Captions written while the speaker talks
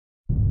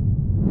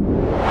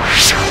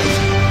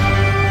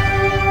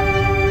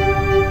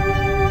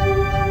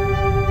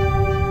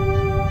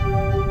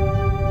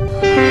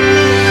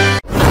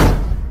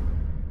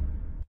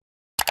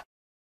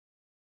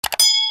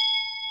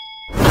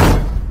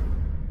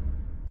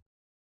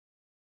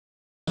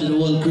the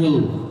whole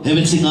crew.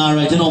 Everything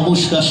alright. You know,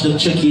 Mushkash, the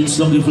check-in,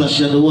 Sluggy Flash,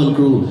 and the whole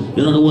crew.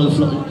 You know, the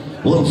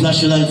whole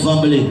Flashy Line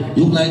family.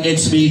 You like Ed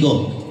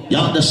Spiegel. You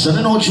understand?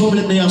 You know, trouble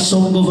in there,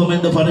 some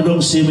government up on the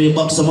ground, see me,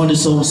 box some money,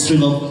 sound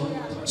string up.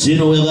 So you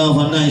know, we're going to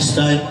have a nice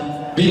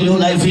time. Big you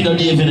like video,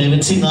 David,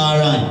 everything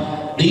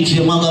alright. DJ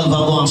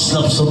Mangalva go and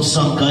slap some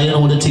song, cause you know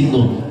what the thing do.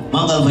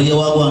 Mangalva, you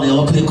are going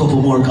to play a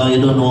couple more, cause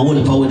you don't know what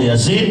the power there,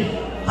 see?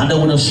 And then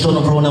when you stun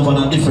up around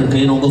a different, cause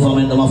you know,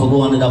 government, them have to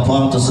go on in the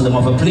park, so them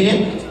have to play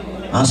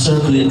and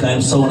circulate kind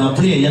of sound and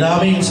play, you know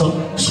what I mean?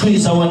 So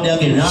squeeze that one there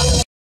again,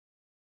 yeah?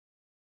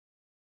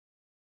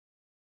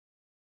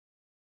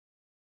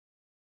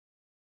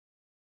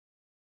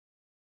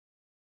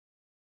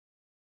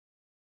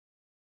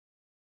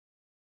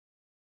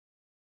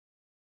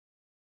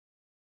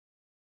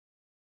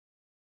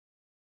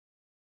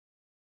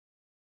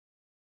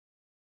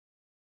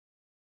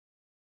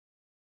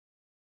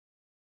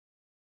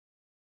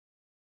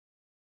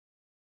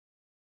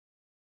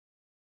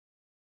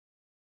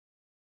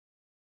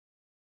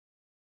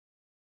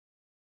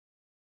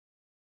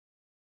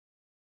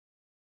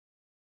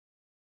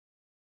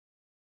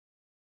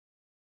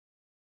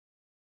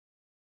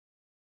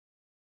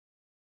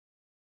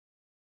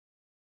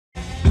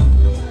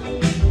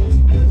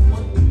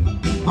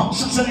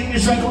 Selling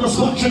this right on the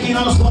spot, checking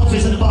on the spot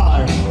face in the bar.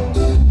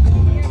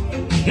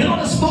 You know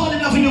the spot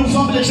enough in your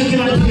family checking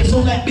on the place, so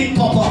like Big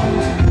Papa.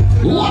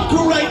 What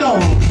crew right now?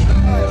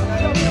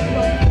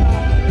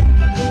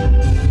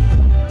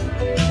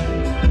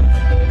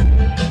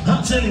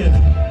 I'm telling you,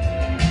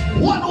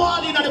 one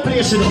wall in the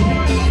place, you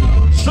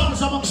know.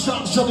 Strongs among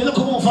strongs, so they look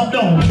come from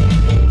down.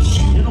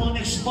 You know,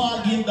 next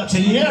ball game that's a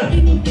year.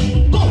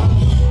 Go!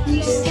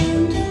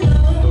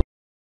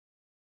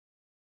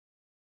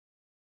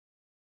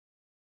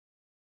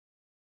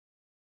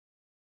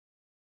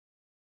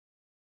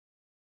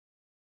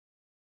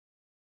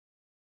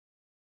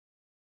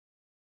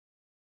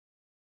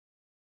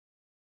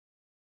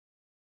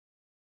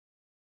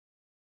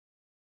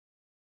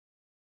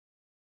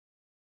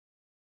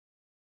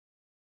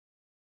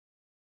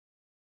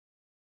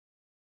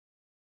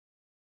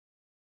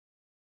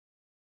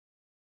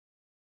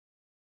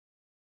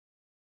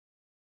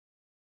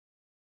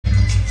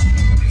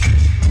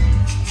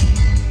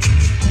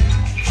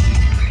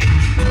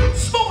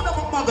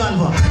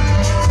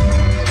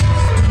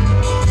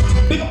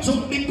 Big up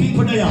some big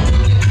people there.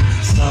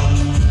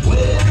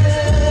 Somewhere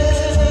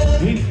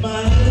in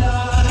my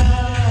life,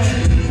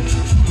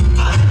 I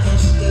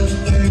must have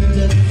earned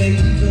the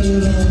favor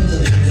of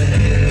the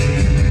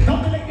land. Now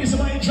the ladies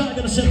are enjoying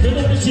themselves. They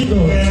know the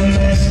single.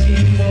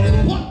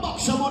 One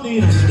box of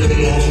money. I'm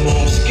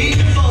asking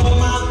for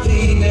my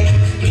baby,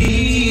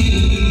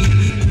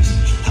 please.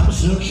 I'm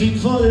searching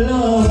for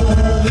love.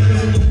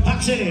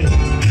 That's it.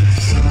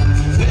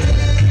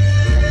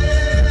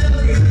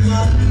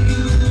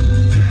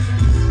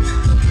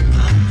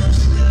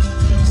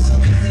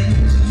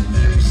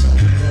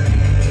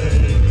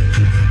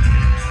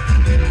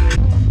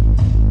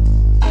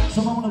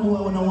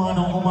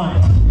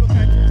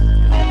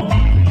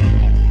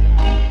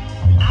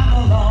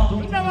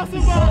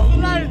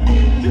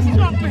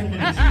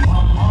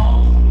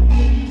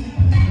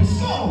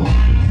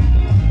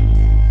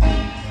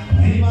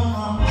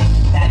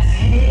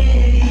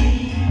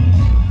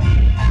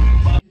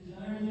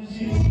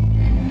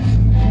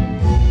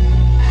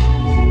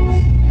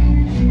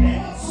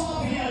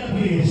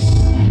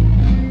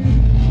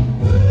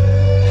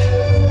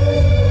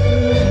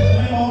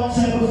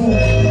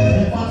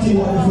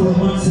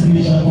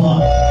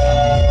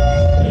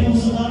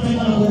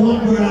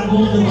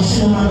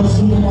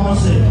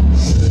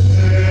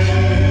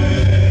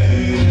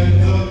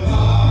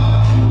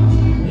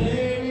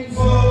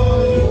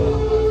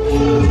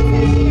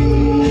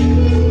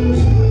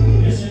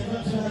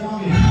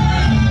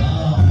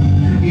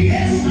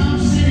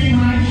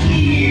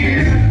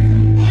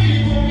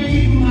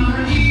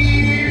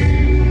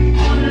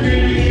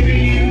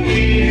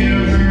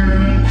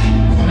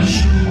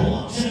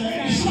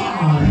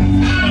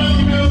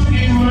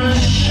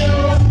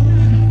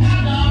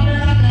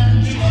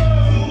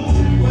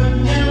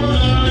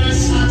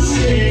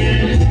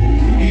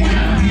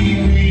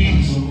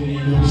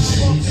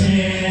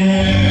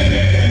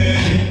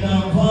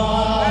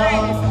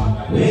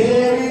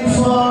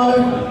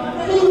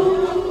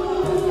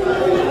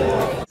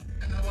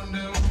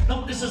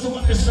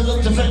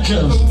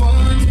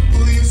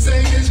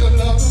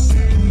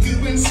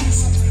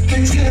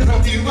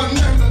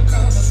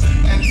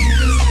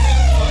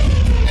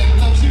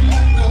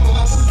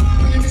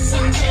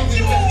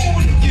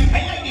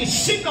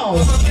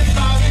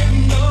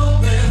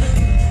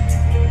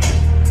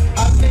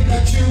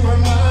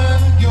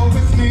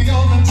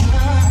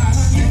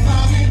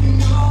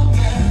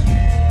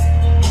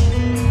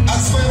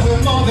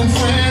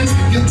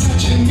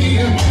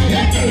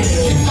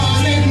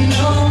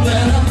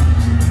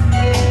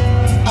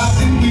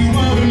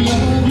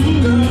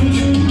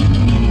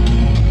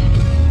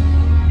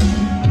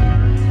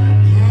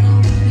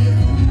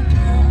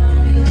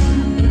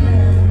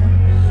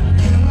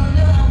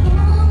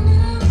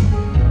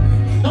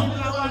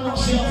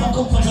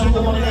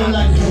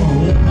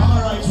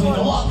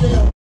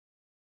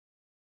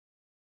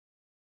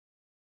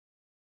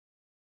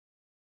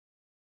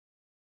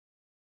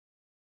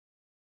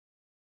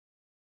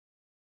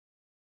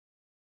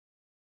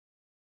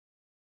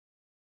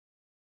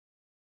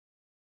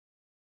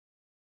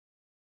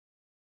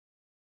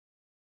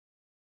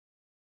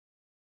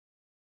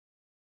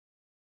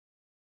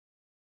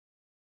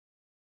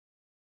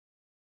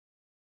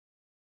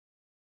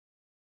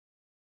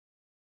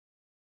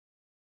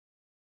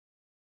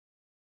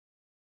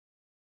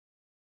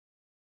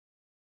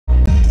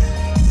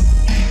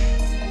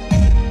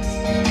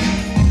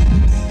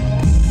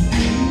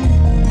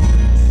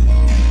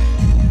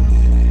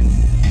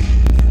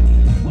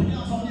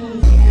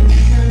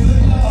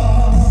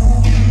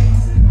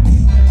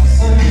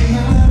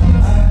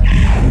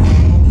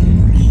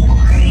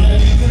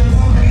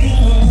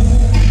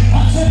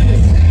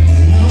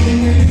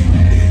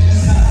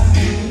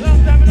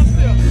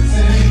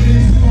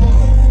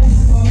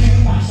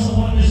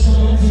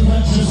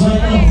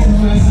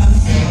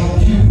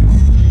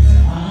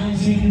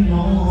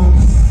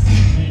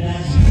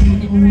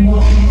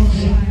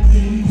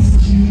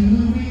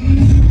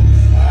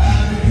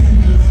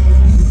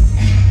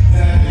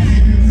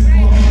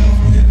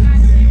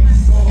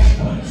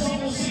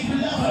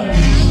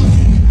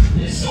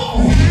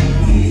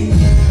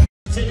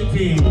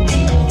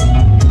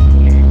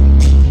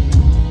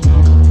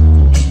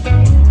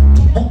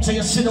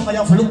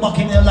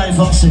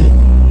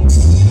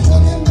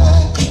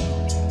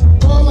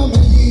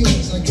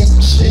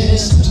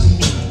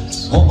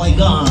 Oh my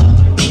God.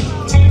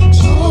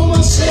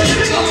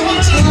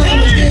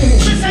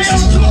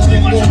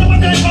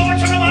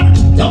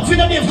 Don't feel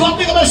that you've got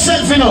me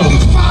myself, you know.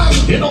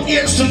 You know,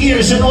 ears to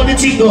ears, you know the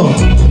thing go.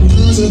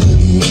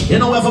 You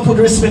know, we have to put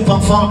respect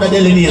on Fada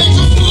delineate.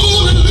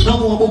 No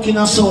more booking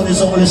a sound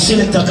is only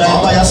selector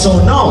guy by a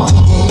sound now.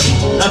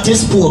 That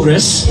is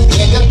progress.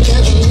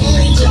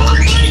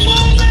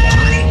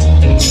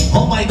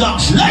 Oh my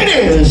gosh,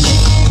 ladies!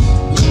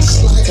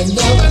 Looks like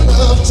another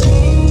love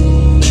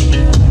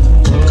team.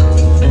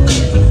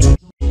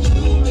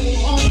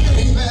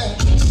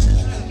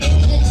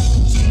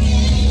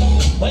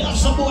 Well, have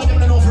some boy them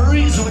know for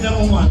reason with their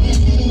woman.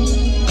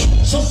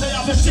 Sometimes you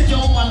have to sit your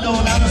woman down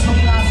and just look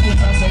at it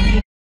and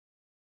say,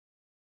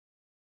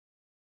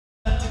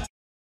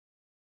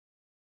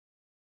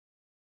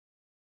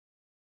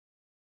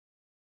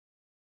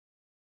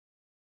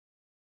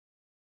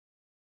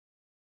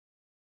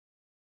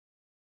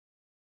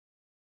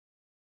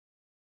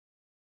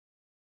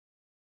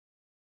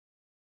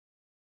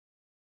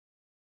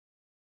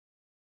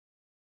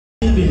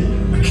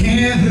 I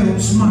can't help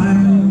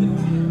smiling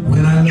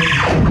when I look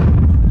at you.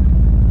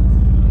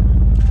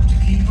 To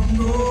keep from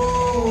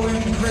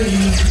going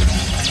crazy,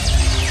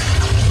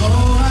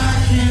 all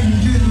I can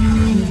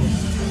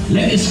do.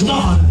 ladies, come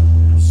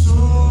on.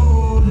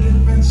 So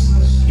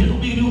defenseless. You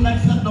don't even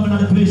like platinum in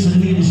the place of the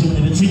ladies and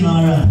everything,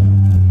 alright.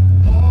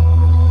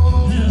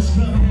 Just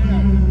come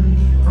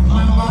from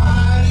my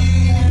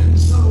body and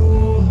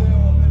soul.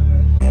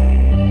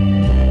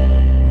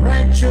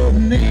 Write your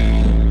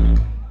name.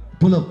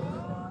 Pull up.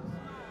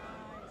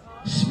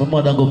 My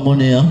mother got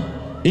money, huh?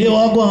 Here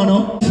I go,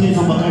 no? Say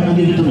number, I can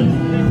give it to me.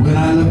 When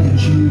I look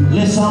at you,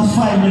 Less than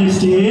 5 minutes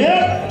to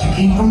here. to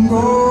keep from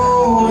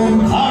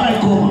going,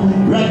 Alright, come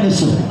on. Right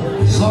this way.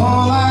 is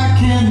all I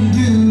can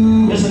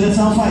do. Listen, let's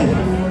have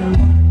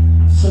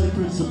 5. So the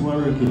principle I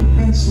reckon.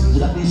 Defenseless. So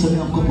that means that we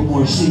have a couple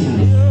more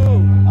scenery.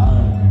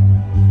 Alright.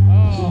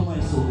 Show my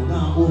soul.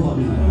 Now over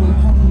me.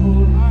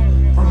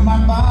 From my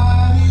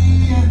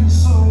body and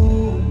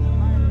soul.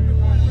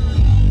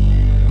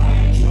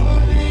 Write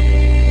your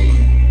name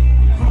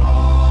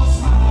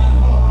across my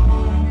heart.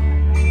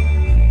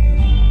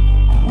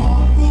 I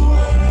want the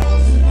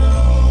world to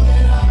know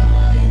that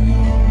I am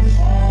yours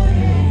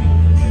already.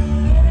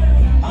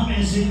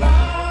 Amazing.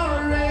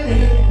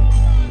 Already,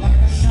 like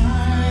a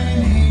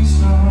shining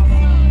star.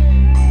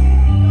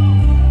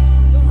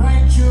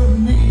 Write your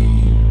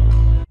name.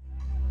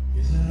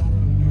 Is an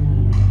open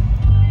door.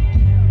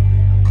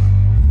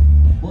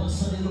 But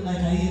so they look like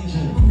an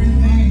angel.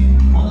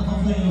 Everything All the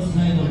complainers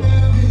tonight, though.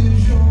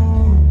 is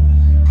yours.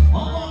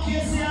 One more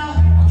case here. I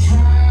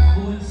try.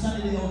 Go in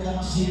Saturday, you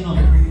can see, you know.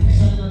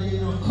 Saturday,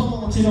 you know. Come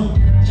on, you know.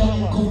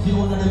 Johnny, come to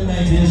one of them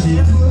nights, you see.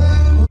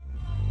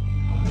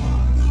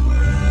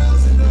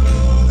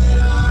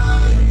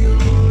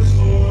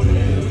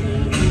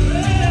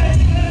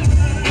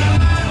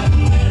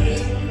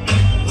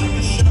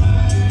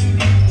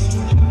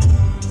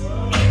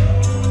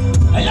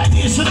 I like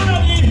this, you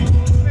know.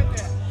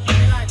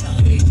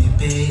 Baby,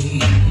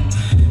 babe,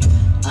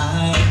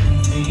 I've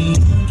been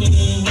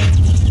thinking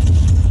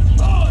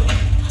how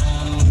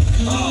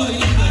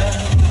could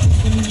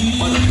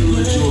What do you do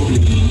with your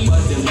baby?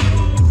 What them?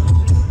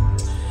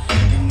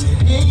 and it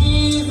ain't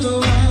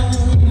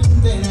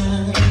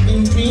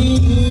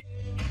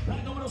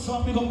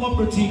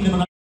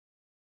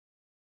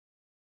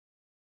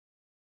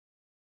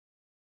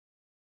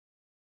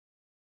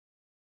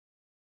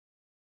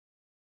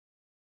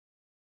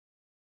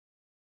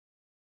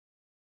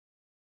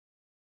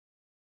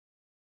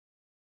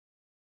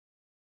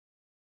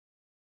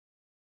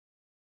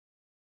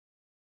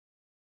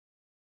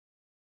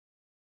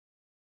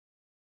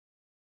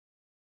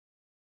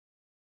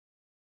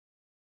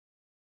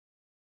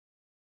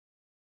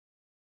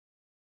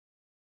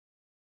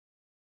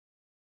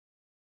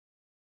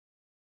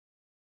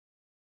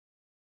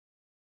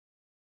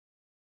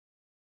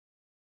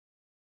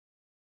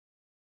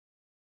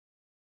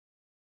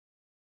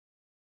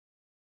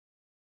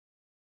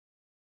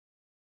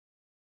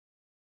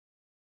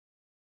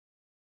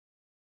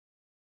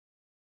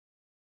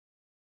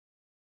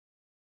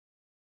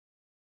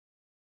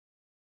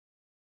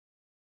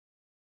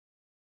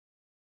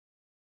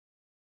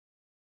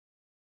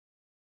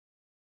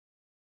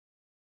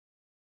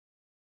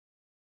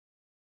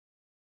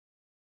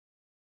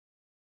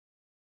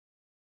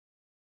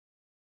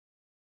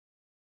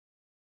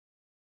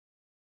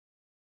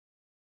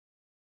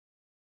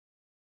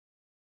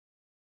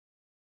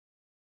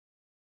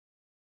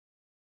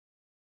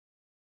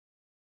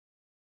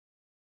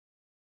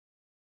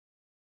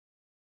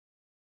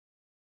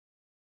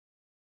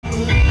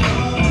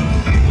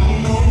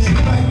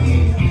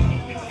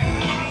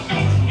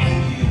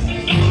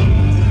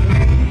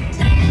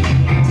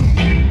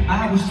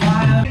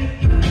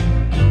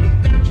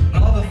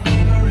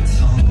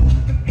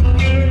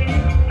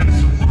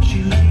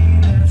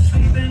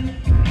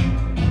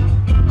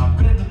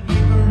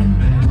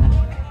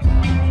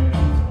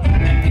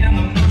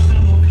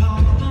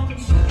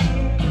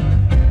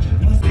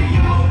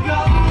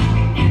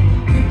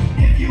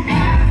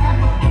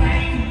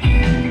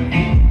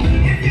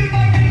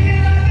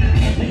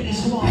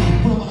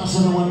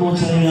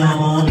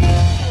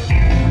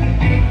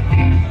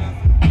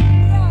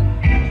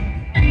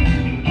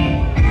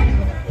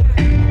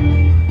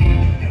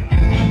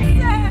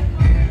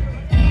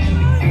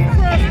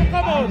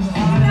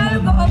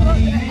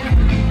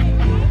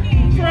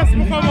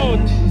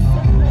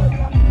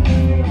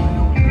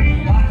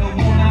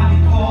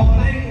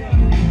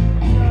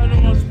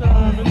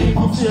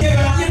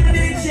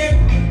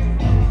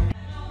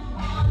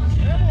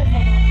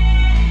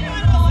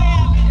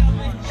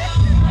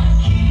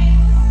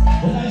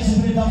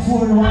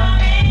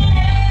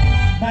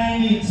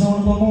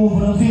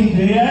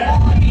Yeah?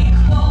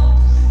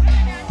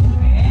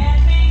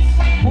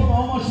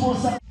 How much more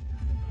stuff?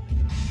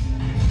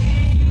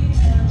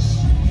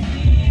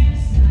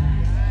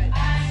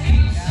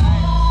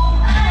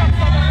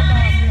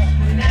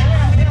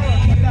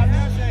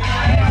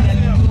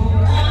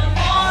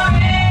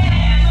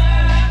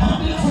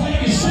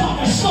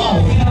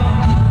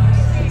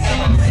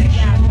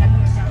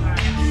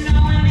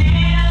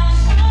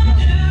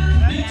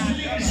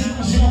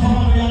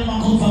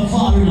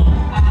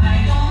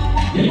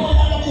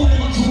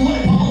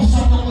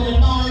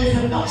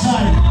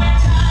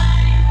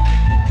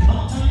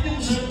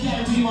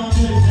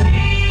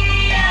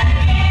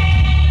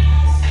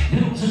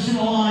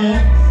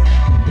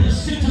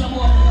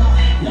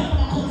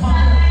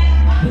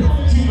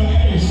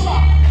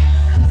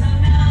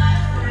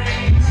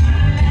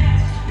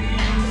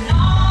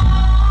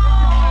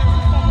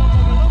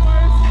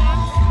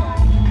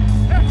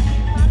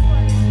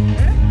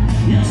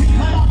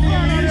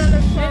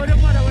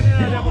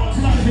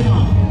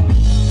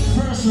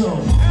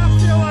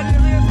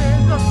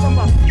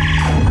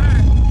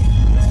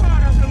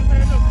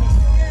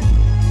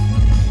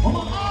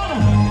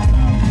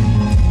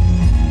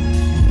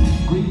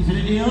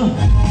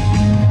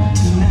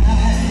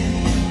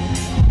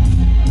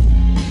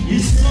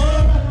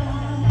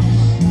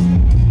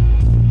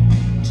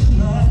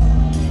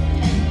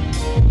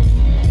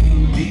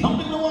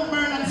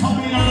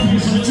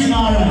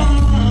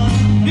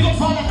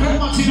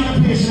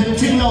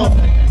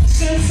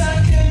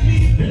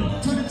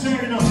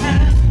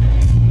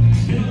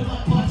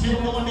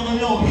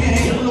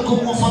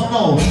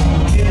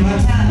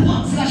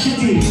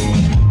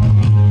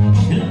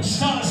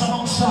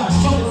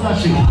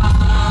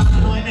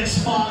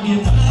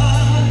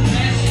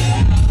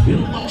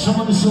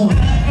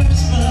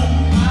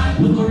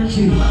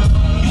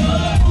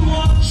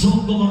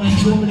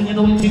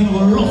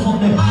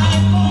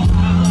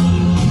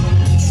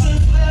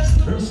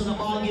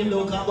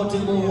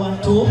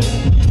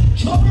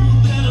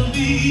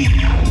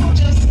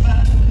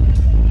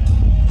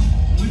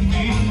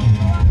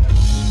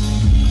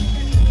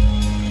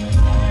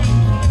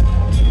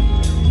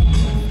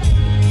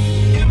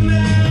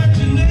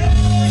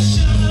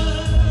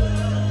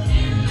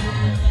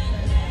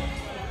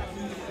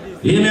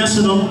 You may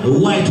see the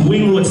white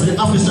wing roads, the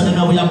officer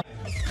that we have.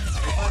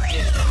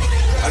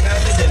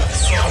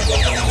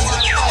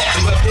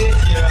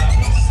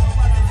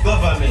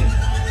 Government,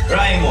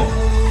 Raimo,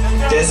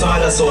 there's some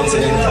other songs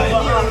in time.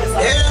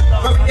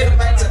 Yeah, probably get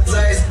back to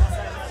size.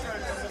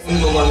 And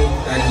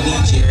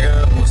DJ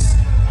Ramos.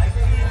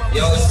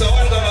 Yo,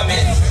 someone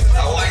government, I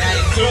want to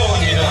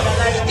clone, you know.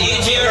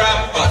 DJ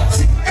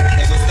Ramos.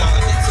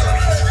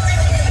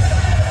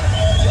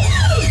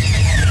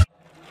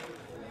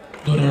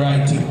 Do the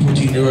right thing, put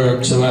in the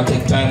work, so I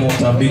take time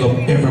out and big up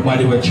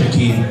everybody we're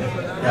checking. You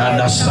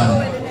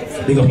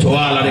understand? Big up to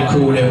all of the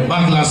crew, the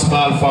Maglas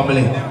Ball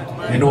family.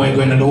 You know we're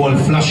going to the whole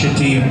flashy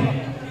team. You know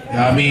what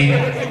I mean?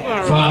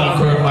 Fada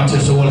Kirk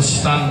matches the whole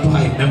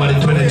standpipe. Remember the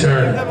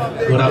 23rd?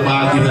 Go to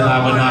ball game, the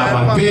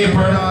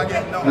paper.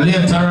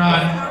 Later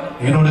on,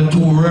 you know the 2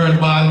 world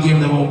ball game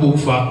they will book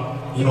for.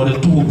 You know the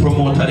 2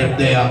 promoter them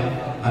there.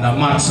 And the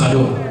match I do.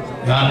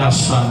 You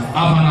understand?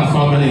 Havana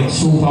family,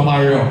 Super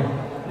Mario.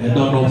 You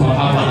don't know for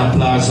Havana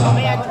Plaza,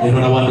 you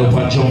know the one up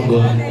for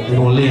Jungle, you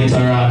know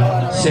later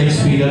on,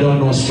 6 feet, you don't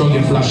know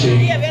Struggle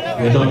Flashing,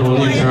 you don't know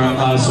later on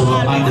also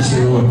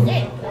Anderson Road.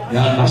 You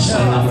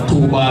understand, and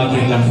 2 ball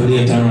games for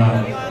later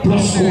on.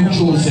 Plus Coach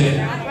Jose, you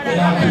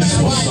know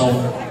Christmas now.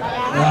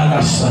 You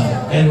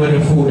understand, anyway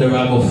the food they are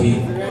going to feed.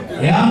 You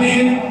know what I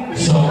mean?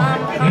 So,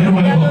 you know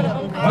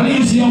what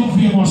is young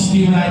famous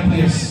team like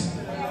this?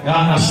 You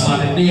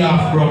understand, the day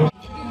off bro.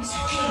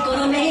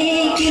 Gonna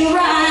make it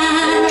right.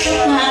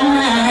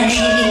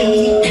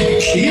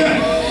 Yeah.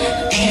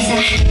 As I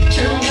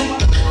turn up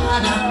the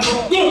corner, I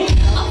feel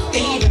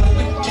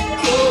what you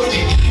could.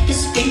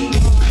 This thing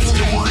is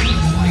time.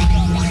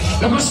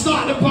 Let me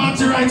start the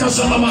party right now,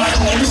 son of mine.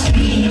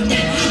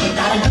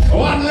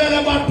 One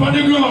little man on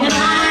the ground.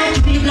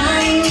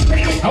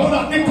 I will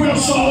not think we're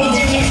so.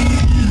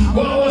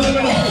 What was it?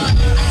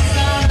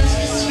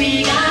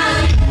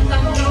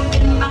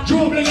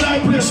 Jumbling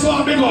like place, go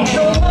on, big up.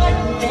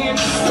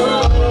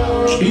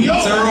 Yo.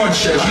 It's a road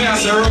shell. I mean,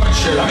 it's a road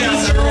shell. I mean,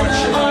 it's a road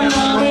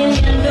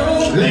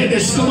shell.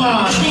 Ladies, come on.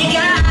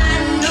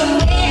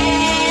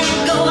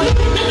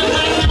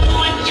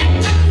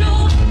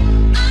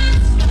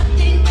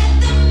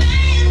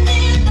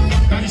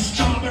 That is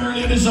strawberry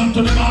ladies up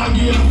to the ball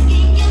game.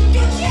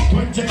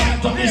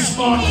 29th of this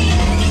month.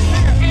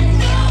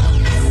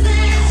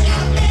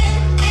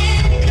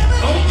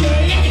 Okay.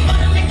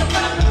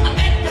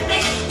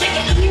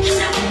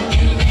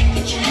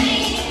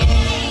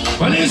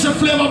 Well, here's a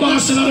flavor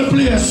boss in the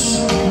place.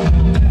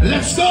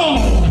 Let's go.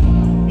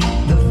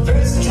 The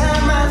first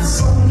time I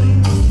saw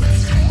you,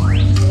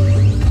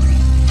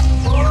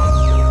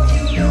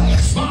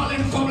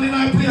 Smiling family in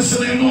my place, so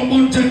they know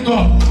mountain go.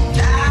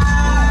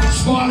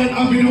 Smiling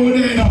Avenue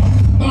there.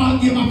 Ball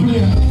game a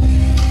player.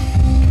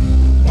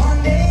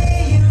 one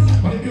day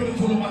you But the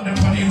beautiful woman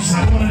them on the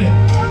inside, one of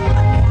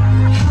them.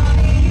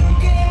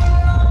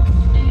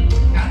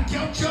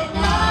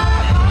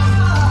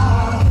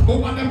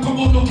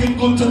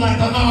 tonight,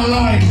 I'm not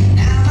lying.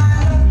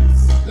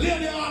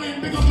 Lady on in,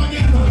 pick up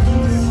again.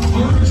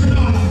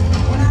 Original.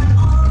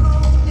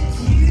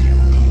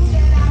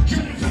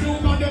 Jennifer, you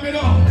got them it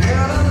up.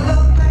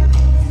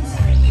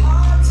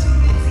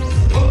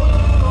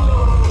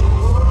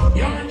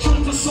 You're in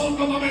tune to soul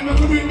government, we're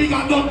doing big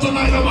and done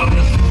tonight, man.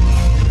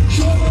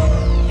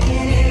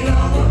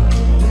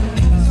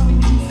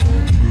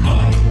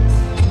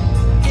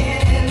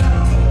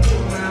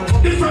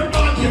 Different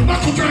market,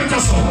 not to try to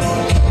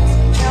solve.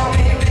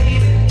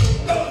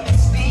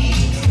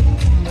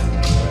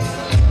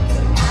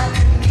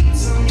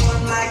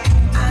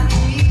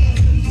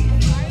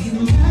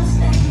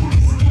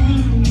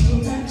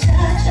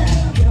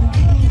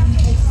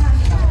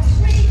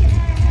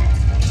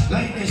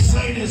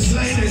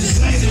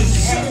 Ladies.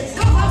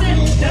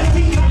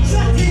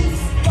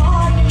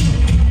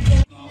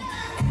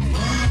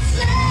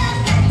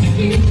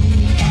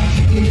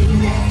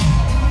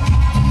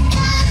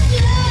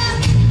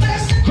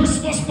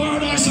 Christmas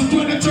paradise on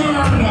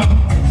 23rd.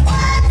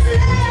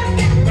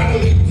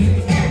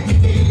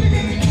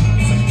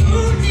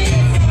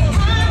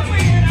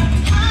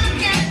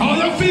 How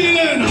you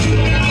feeling?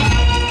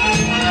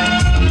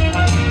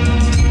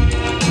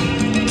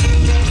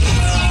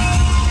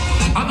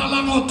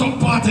 Top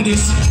part of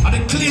this and the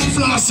clean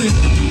flossing.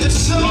 It's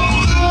so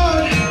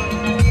good.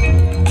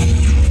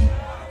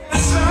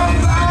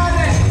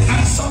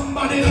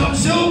 Somebody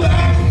loves you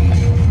back.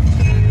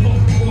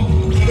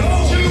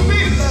 Don't you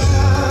be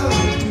loved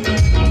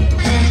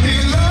and be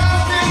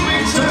loved in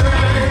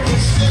return.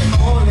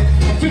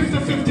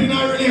 50-50 in a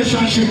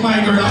relationship, my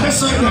girl.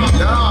 That's right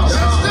now.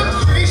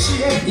 Just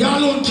appreciate. Y'all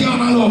don't care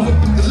my love. The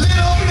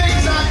little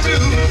things I do.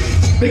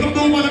 They don't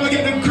know when I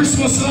get them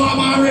Christmas love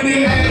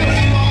already.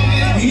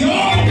 Yo!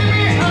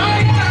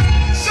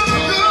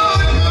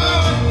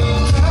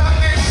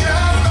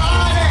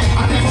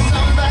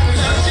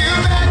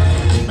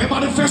 Remember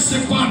the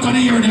festive part of the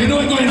year, they know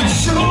it's going on.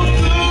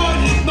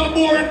 No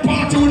boring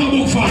party with a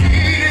book for.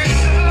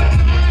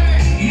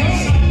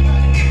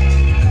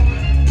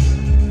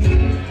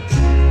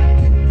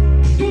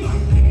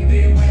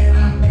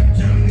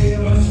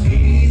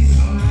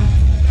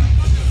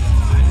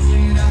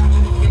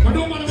 I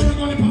don't want to go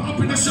to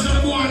happiness in the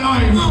boy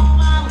life.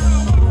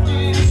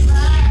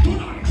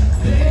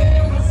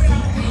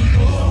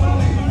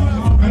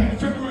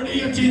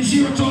 February 18,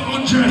 0 to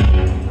 100.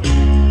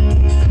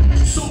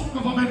 Some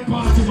government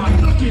party,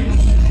 man. Nothing.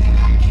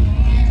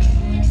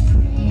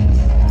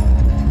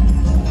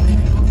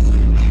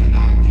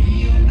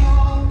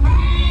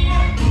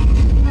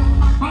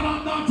 And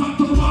I'm not on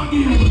to the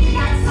bargain.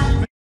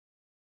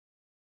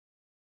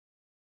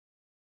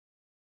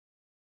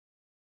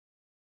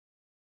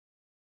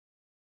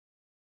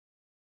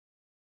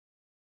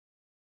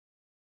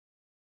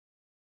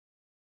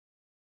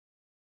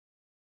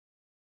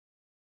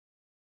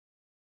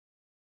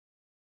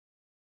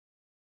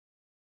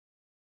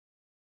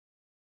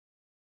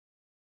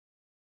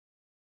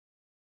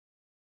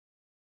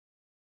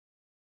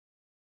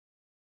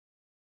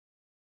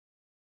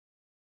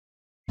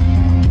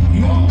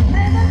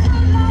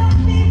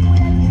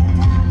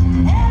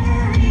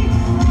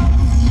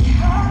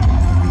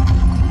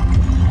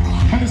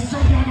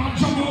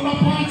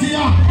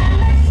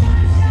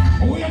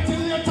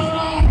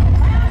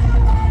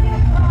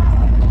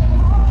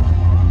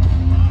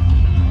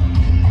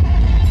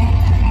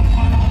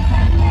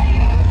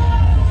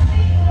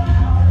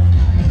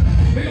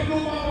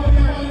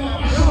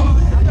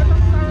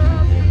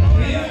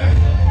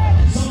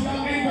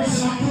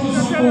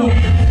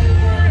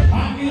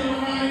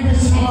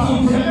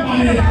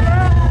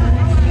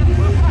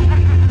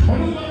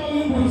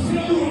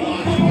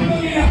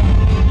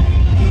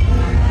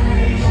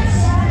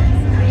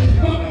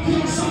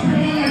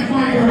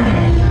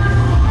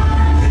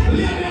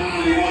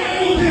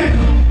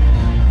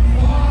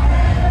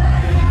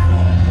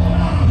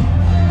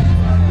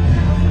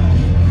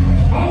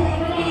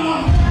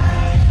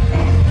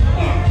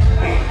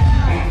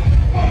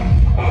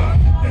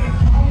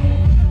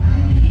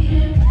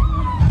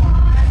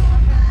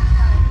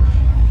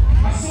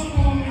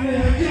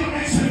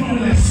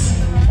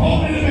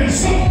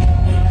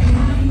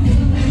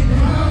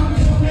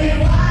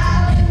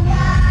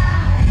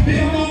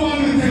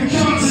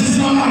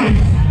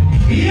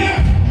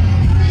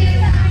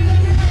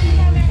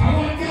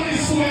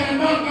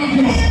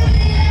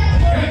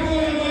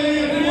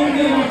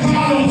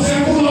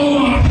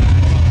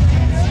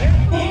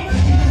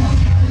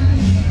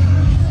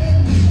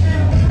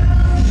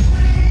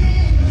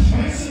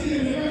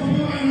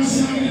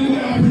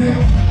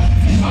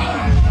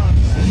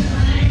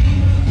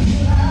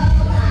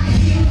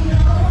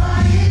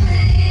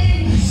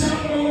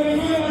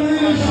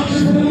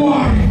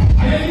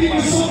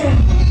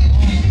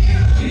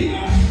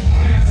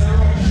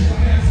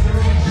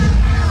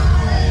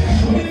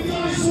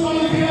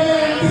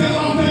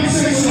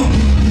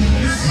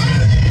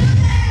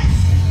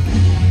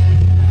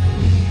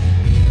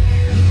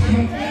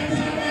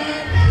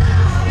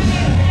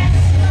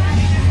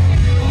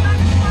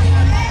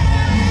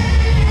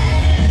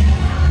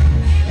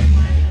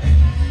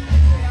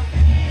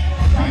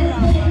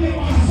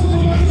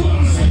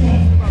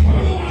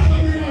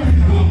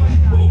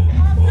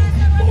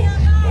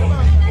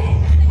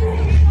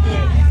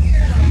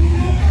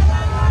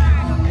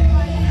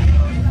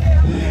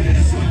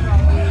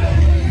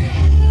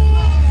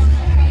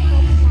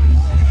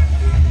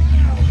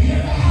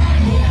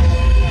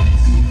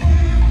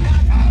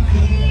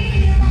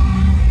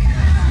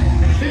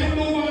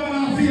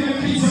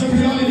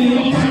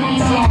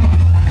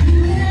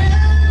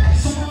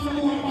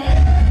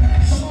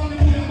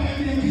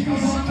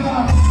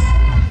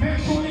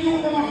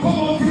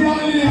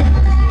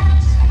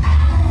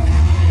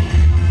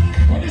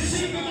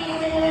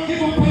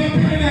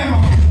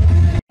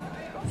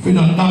 For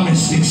the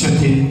domestic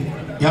setting,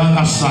 you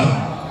understand?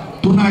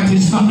 Tonight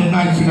is not the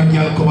night for the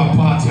girl come a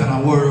party and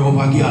a worry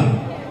over girl.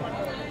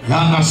 You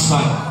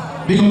understand?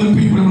 Because the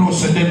people who know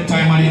say them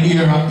time of the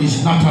year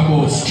is not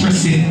about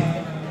stressing.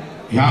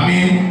 You know what I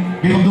mean?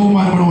 Because the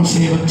woman who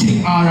say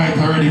everything alright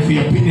already for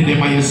your pity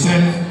them and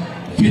yourself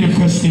for the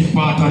festive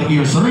part of the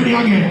year. So ready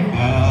again?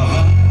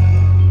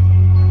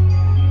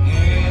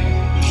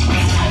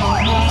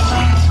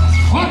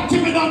 What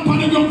thing we done for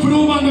the gun for the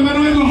woman them and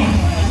we go?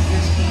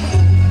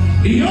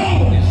 Yo!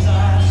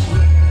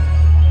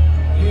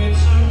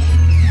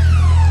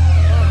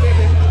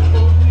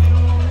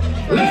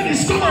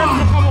 Ladies, come on!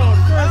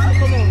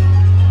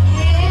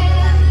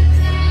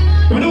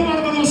 When the woman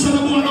don't say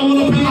the woman will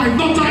up in life,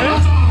 no time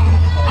at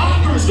all.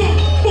 Girls, go!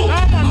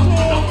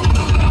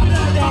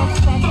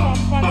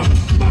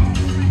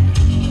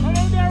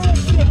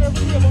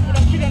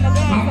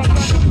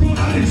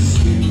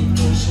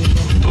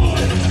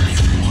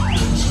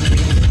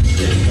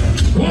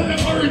 What the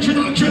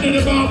original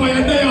Trinity Barber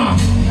and they are?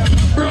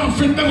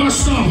 Profit never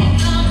stop.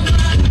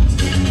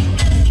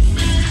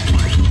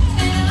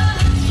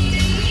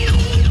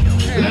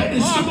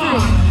 Ladies, come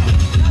on.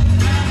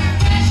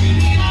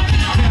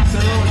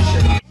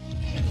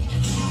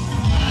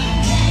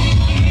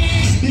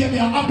 Baby,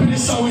 I'm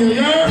happiness away,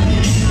 yeah?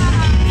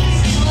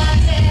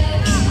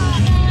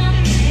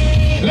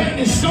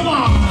 Ladies, come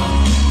on.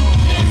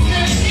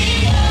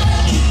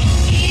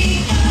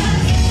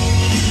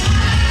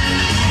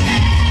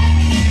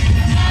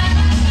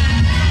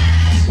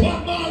 What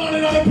more than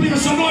another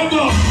place, I know it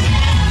go.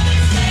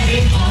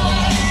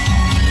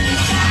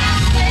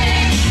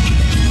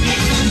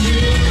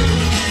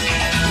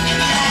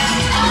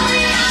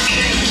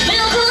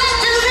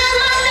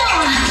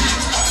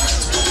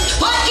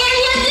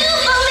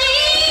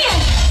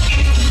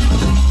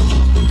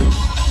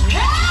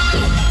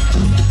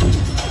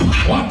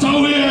 What are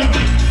we?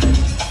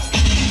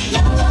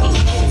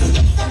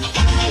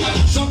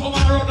 Some of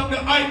them run up the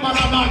iPad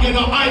and not get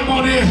no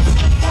iMoney.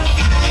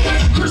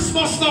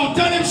 Christmas now,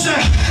 tell him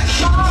say.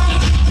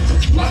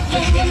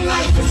 Nothing in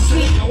life is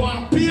sweet. You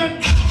want pain?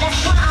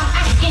 That's why I'm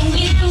asking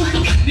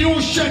you.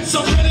 New shit, so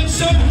tell him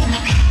say.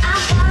 I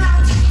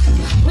got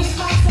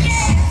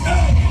responsibility.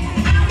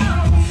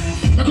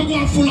 I could go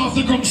and full off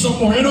the gum some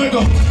more, you know you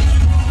go.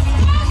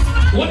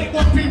 What it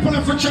want people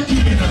if for checking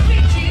in?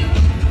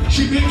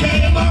 She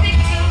became a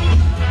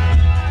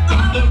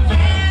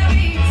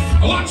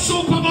I want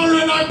Super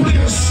Mario in our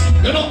place.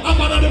 You know, I'm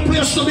another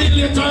place to be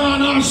later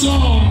on also.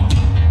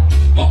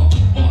 Oh,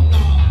 no.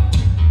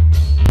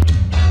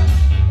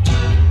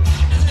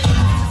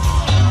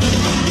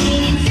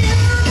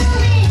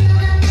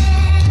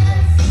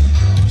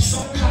 So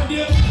glad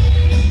you.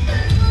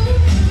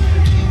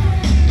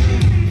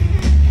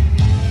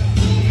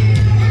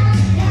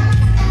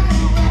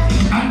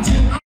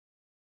 Until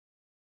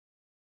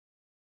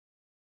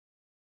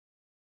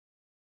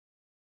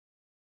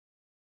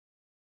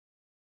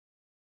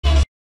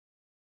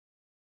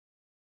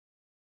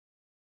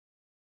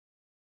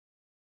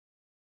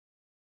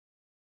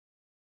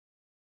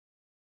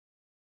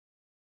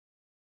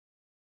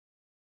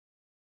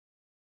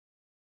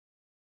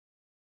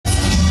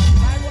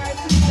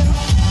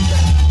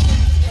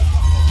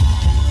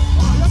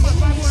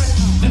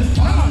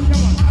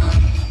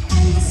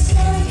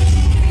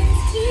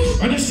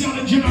when you see all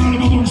the general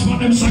of a bunch of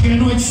them say, you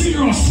know it's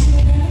serious.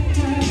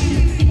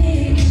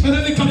 And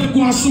then they come and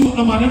go and suit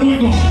them and then we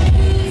go.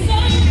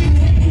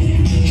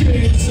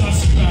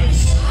 Jesus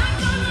Christ.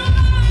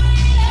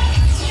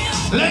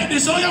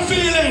 Ladies, how you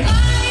feeling?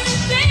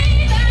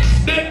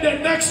 Then the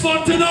next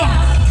month, you know.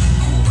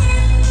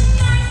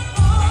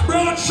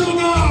 Brown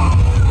sugar.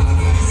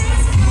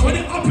 When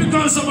the happy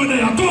girls over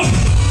there, go.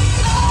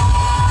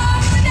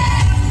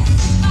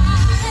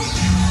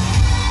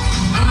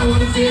 I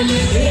wanna feel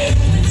it.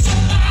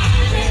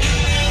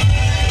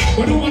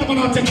 When the woman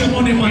will take your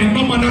money, man,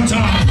 no man at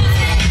all.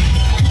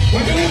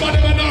 When the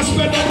woman will not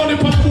spend the money,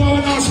 but the woman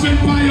will not spend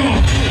by you.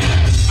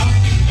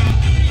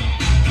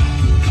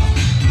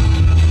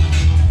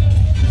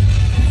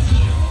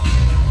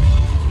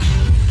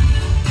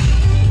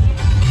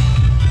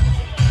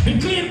 The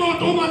clean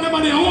mouth woman, the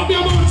money, I won't be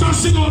about to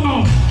sing on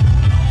now.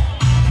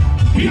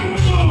 Here we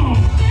go.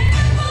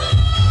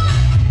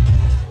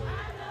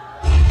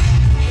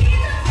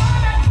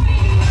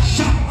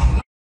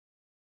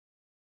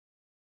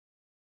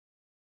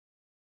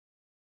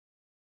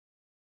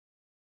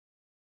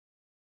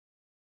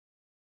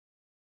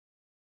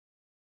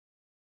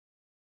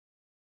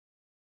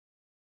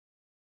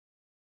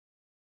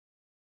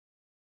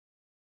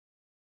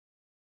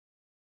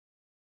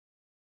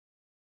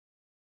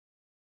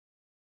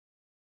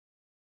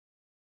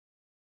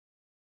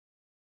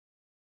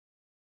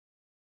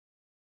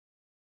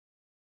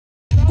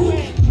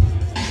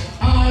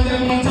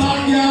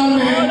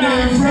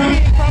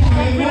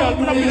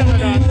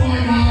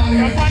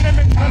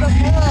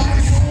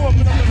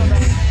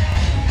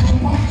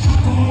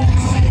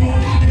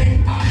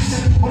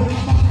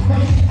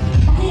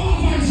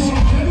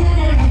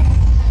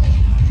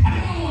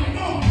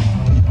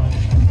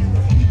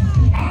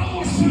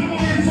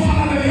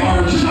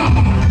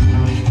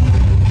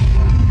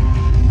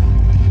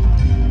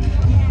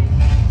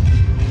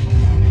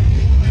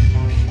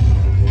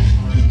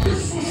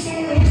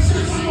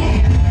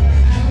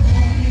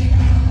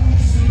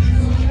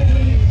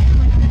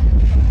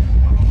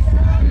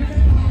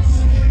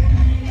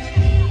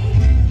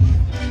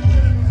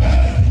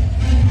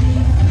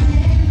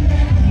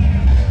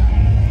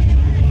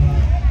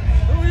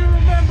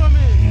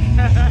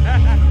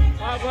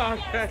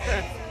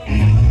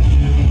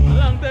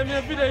 send me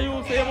a video,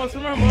 you say you must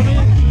remember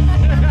me.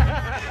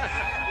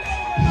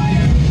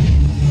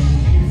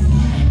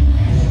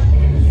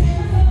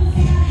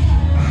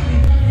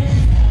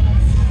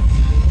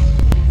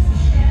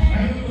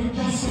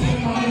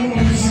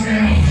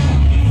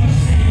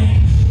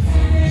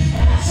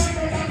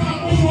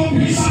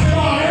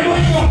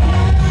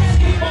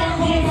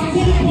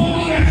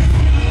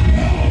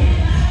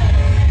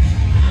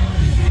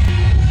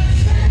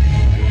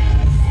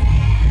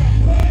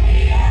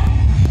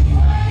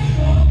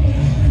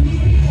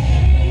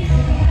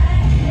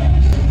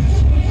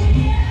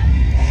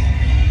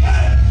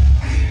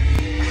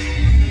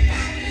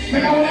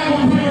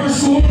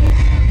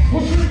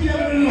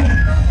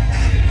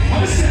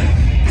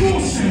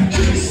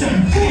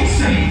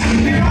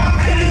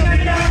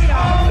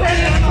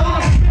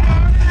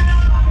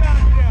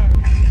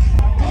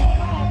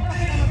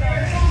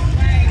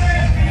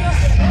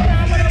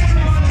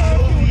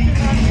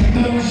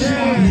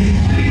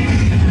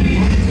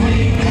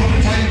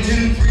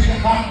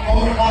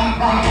 All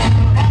the